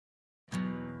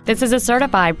This is a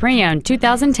certified pre-owned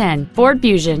 2010 Ford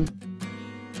Fusion.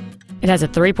 It has a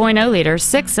 3.0-liter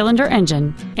six-cylinder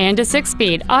engine and a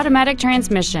 6-speed automatic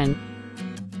transmission.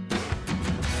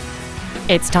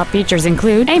 Its top features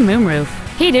include a moonroof,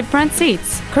 heated front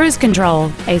seats, cruise control,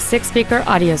 a 6-speaker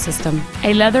audio system,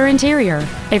 a leather interior,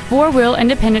 a 4-wheel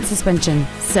independent suspension,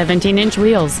 17-inch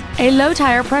wheels, a low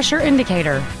tire pressure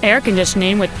indicator, air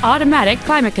conditioning with automatic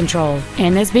climate control,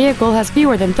 and this vehicle has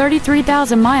fewer than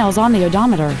 33,000 miles on the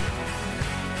odometer.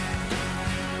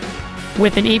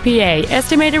 With an EPA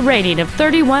estimated rating of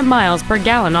 31 miles per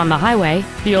gallon on the highway,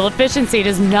 fuel efficiency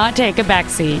does not take a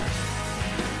backseat.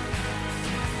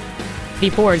 The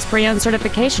Ford's pre-owned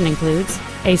certification includes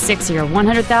a 6-year,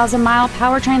 100,000-mile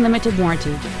powertrain limited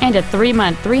warranty and a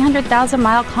 3-month,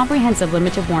 300,000-mile comprehensive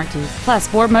limited warranty, plus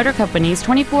Ford Motor Company's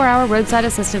 24-hour roadside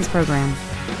assistance program.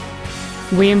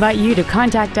 We invite you to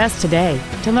contact us today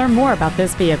to learn more about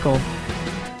this vehicle.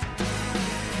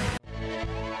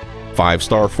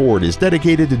 5-Star Ford is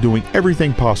dedicated to doing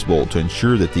everything possible to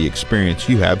ensure that the experience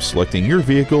you have selecting your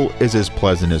vehicle is as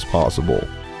pleasant as possible.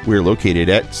 We're located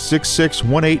at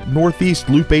 6618 Northeast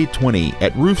Loop 820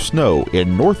 at Roof Snow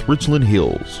in North Richland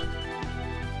Hills.